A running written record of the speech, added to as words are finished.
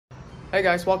Hey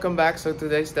guys, welcome back. So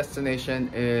today's destination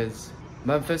is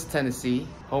Memphis, Tennessee,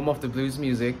 home of the blues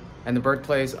music and the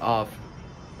birthplace of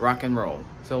rock and roll.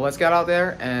 So let's get out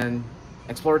there and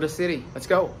explore the city. Let's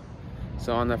go.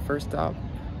 So on the first stop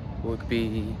would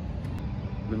be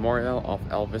Memorial of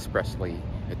Elvis Presley,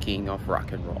 the king of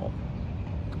rock and roll.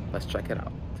 Let's check it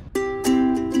out.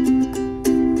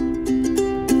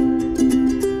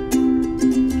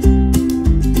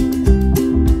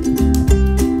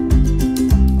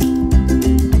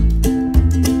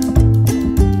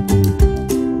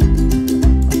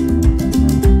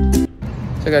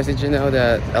 So guys, did you know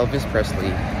that Elvis Presley,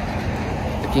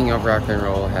 the king of rock and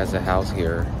roll, has a house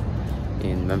here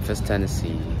in Memphis,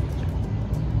 Tennessee,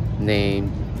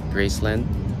 named Graceland?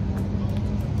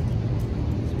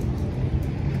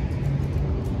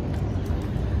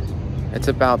 It's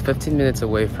about 15 minutes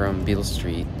away from Beale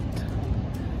Street,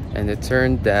 and it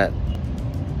turned that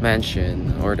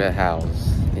mansion or the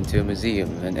house into a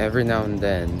museum, and every now and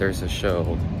then there's a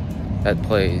show that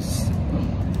plays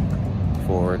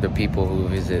for the people who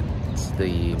visit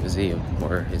the museum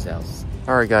or his house.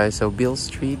 Alright guys, so Beale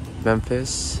Street,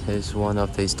 Memphis is one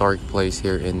of the historic places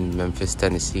here in Memphis,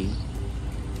 Tennessee.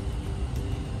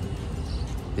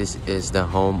 This is the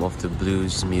home of the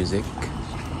blues music.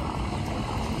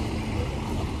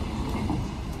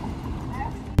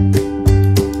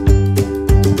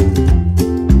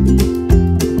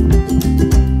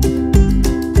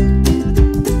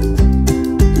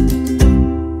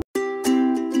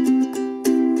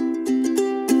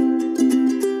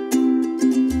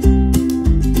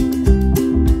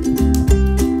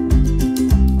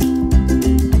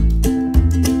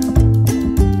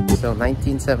 So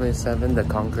 1977, the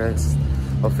Congress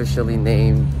officially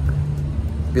named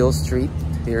Beale Street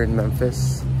here in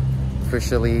Memphis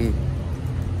officially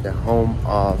the home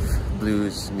of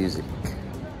blues music.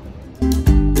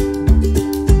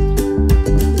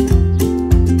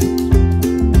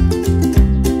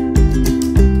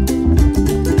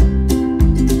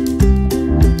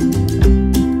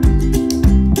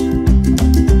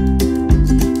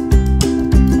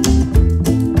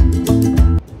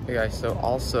 So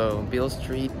also Beale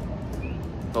Street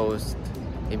hosts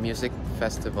a music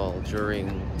festival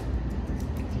during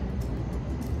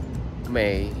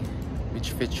May,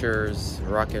 which features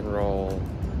rock and roll,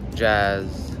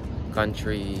 jazz,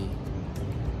 country,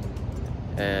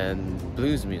 and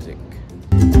blues music.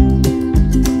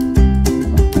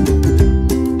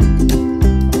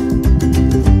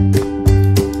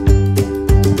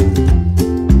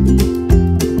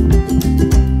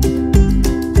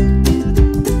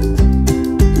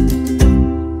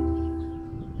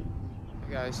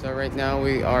 So right now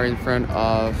we are in front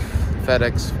of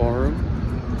FedEx Forum,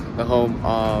 the home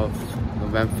of the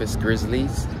Memphis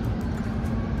Grizzlies.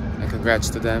 And congrats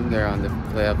to them, they're on the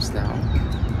playoffs now.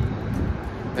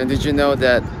 And did you know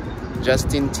that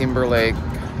Justin Timberlake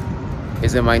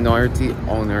is a minority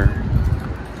owner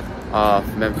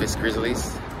of Memphis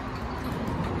Grizzlies?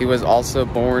 He was also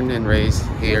born and raised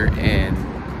here in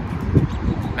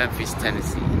Memphis,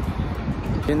 Tennessee.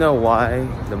 Do you know why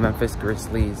the Memphis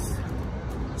Grizzlies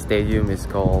stadium is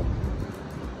called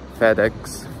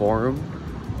FedEx Forum?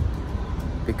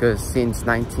 Because since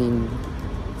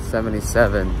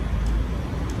 1977,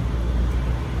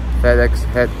 FedEx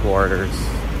headquarters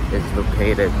is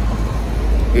located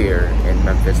here in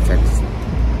Memphis, Tennessee.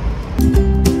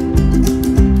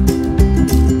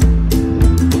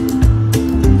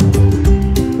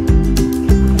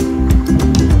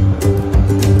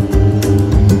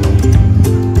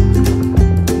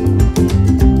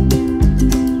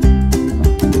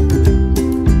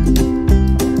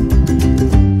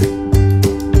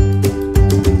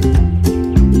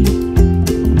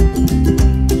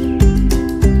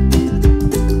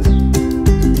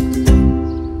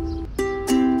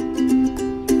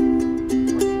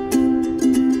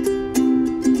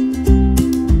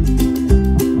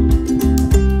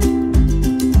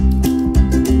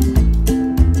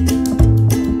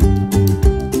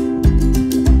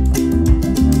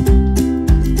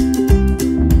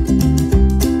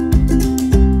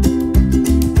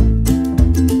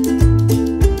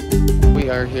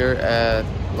 Here at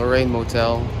Lorraine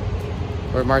Motel,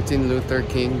 where Martin Luther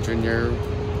King Jr.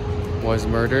 was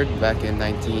murdered back in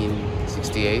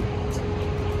 1968.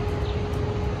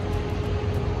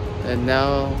 And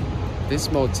now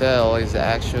this motel is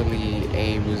actually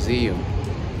a museum.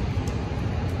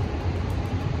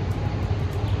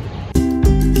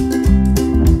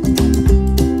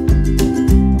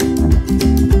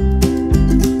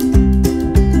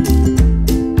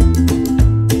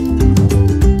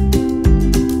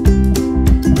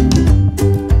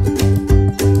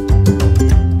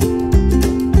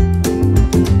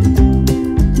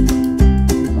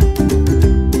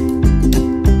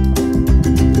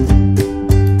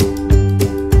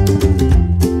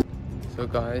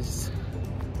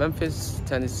 Memphis,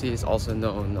 Tennessee is also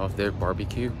known of their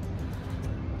barbecue.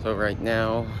 So right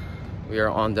now we are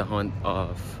on the hunt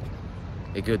of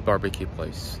a good barbecue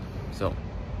place. So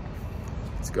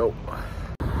let's go.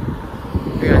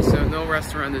 Okay guys, so no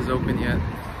restaurant is open yet.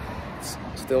 It's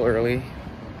still early.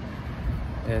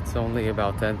 It's only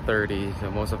about 10:30,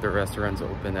 so most of the restaurants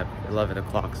open at 11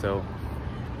 o'clock. So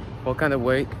we'll kind of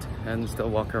wait and still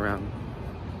walk around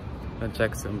and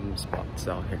check some spots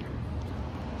out here.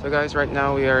 So guys, right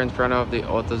now we are in front of the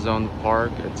AutoZone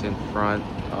Park. It's in front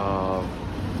of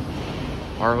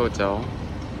our hotel.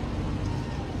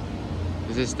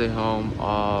 This is the home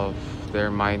of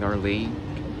their minor league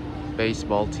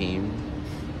baseball team,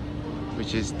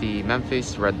 which is the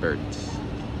Memphis Redbirds.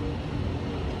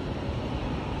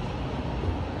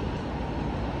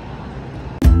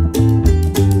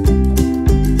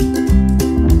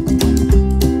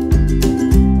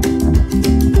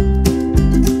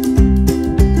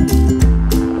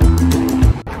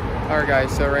 Alright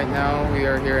guys, so right now we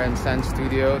are here in Sun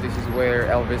Studio. This is where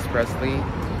Elvis Presley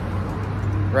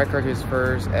recorded his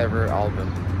first ever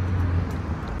album.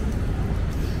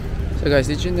 So guys,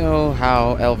 did you know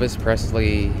how Elvis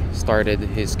Presley started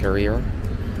his career?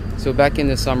 So back in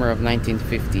the summer of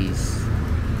 1950s,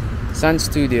 Sun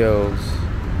Studios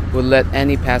would let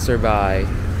any passerby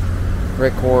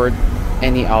record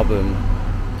any album.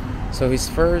 So his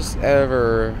first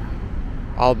ever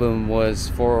album was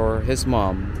for his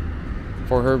mom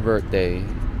for her birthday,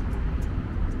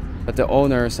 but the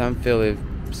owner, Sam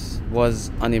Phillips, was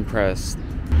unimpressed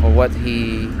with what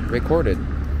he recorded.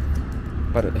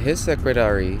 But his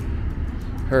secretary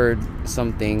heard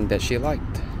something that she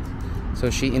liked, so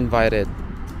she invited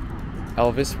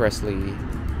Elvis Presley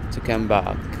to come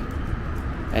back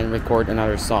and record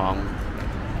another song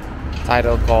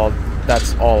title called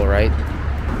That's All Right.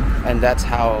 And that's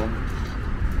how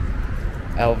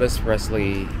Elvis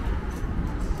Presley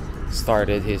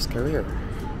started his career.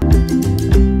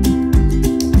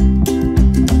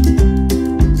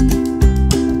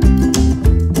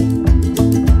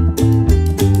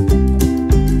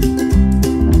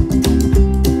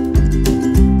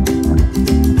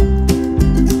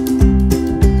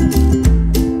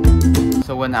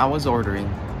 So when I was ordering,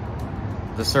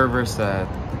 the server said,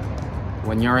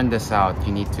 when you're in the South,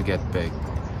 you need to get big.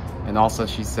 And also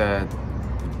she said,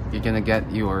 you're gonna get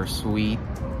your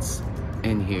sweets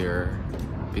in here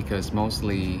because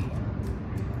mostly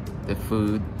the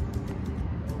food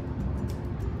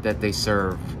that they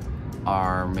serve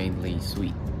are mainly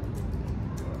sweet.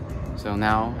 So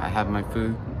now I have my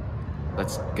food.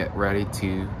 Let's get ready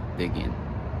to dig in.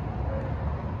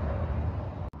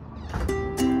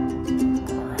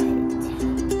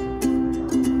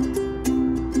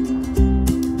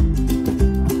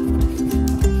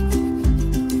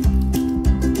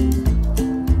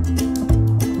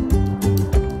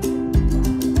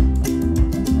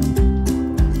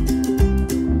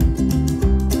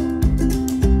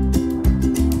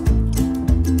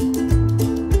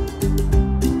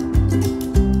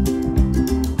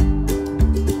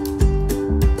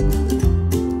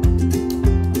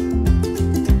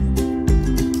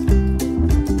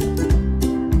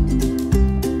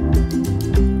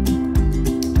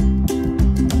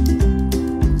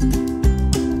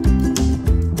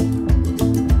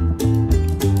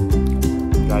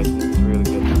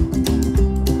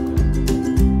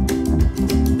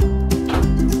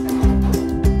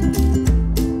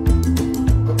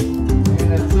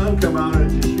 Come out and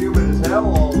it's just humid as hell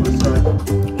all of a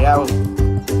sudden. Yeah.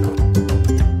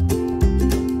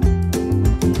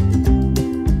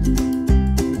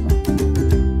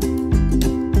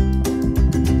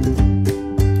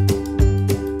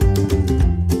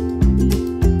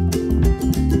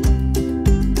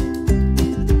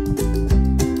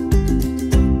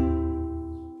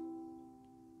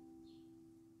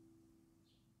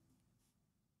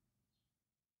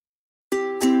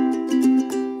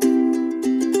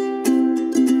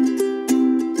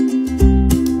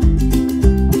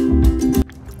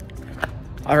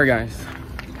 Alright guys,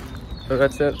 so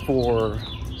that's it for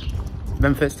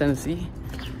Memphis, Tennessee.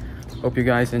 Hope you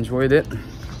guys enjoyed it.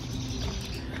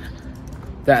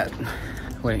 That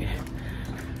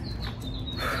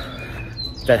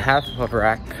half of a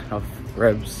rack of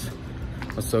ribs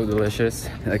was so delicious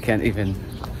I can't even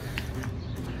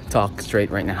talk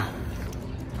straight right now.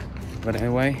 But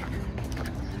anyway,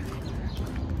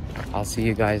 I'll see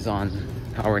you guys on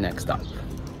our next stop.